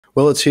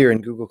Well, it's here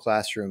in Google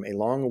Classroom, a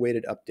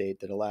long-awaited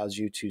update that allows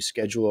you to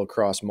schedule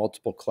across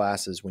multiple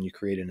classes when you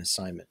create an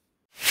assignment.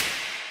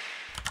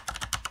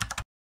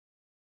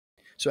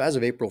 So as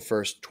of April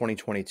 1st,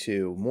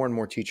 2022, more and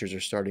more teachers are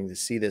starting to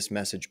see this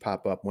message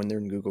pop up when they're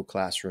in Google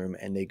Classroom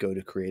and they go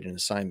to create an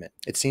assignment.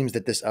 It seems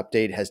that this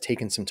update has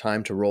taken some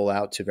time to roll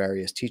out to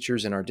various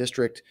teachers in our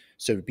district,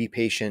 so be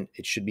patient,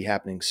 it should be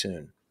happening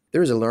soon.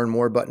 There is a Learn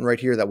More button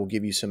right here that will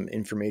give you some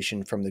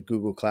information from the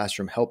Google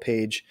Classroom help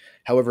page.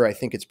 However, I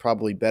think it's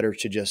probably better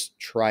to just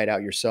try it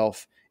out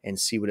yourself and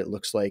see what it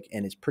looks like,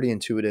 and it's pretty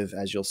intuitive,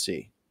 as you'll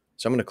see.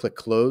 So I'm going to click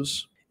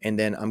Close, and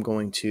then I'm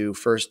going to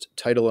first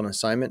title an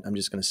assignment. I'm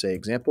just going to say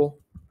Example.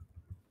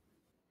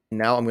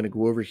 Now I'm going to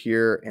go over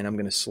here and I'm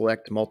going to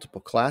select multiple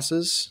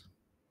classes.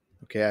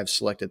 Okay, I've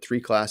selected 3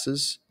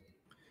 classes.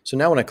 So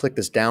now when I click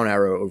this down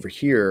arrow over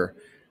here,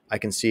 I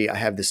can see I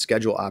have the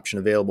schedule option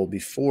available.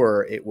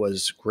 Before it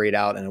was grayed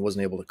out and I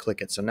wasn't able to click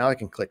it. So now I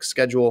can click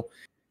schedule,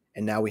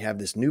 and now we have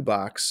this new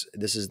box.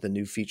 This is the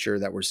new feature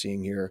that we're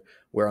seeing here,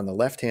 where on the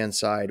left-hand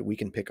side, we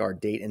can pick our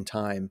date and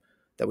time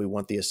that we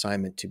want the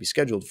assignment to be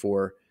scheduled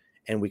for,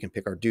 and we can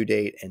pick our due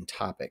date and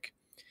topic.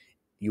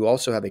 You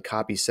also have a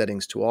copy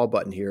settings to all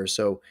button here.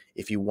 So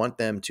if you want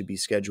them to be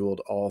scheduled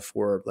all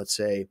for, let's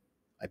say,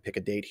 I pick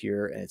a date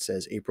here and it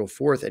says April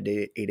 4th at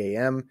 8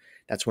 a.m.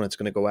 That's when it's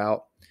going to go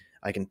out.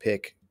 I can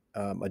pick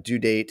a due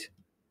date.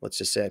 Let's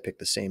just say I pick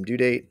the same due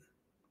date,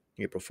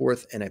 April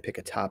 4th, and I pick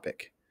a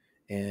topic.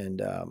 And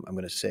I'm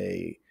going to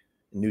say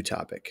new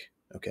topic.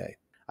 Okay.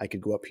 I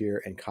could go up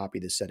here and copy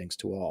the settings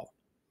to all.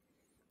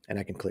 And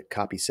I can click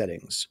copy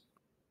settings.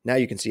 Now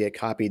you can see it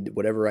copied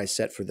whatever I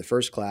set for the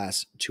first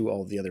class to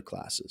all of the other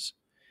classes.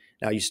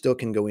 Now you still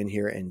can go in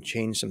here and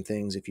change some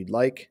things if you'd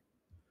like.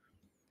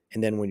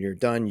 And then when you're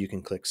done, you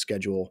can click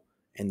schedule,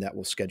 and that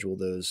will schedule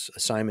those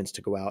assignments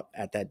to go out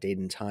at that date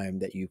and time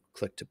that you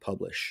click to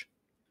publish.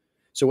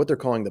 So what they're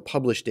calling the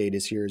publish date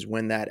is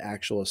when that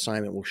actual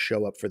assignment will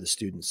show up for the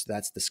students.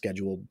 That's the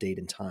scheduled date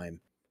and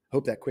time.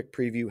 Hope that quick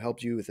preview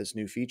helped you with this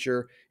new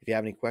feature. If you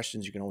have any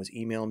questions, you can always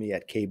email me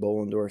at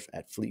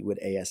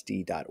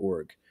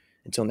kbolendorf@fleetwoodasd.org.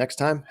 Until next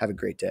time, have a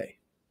great day.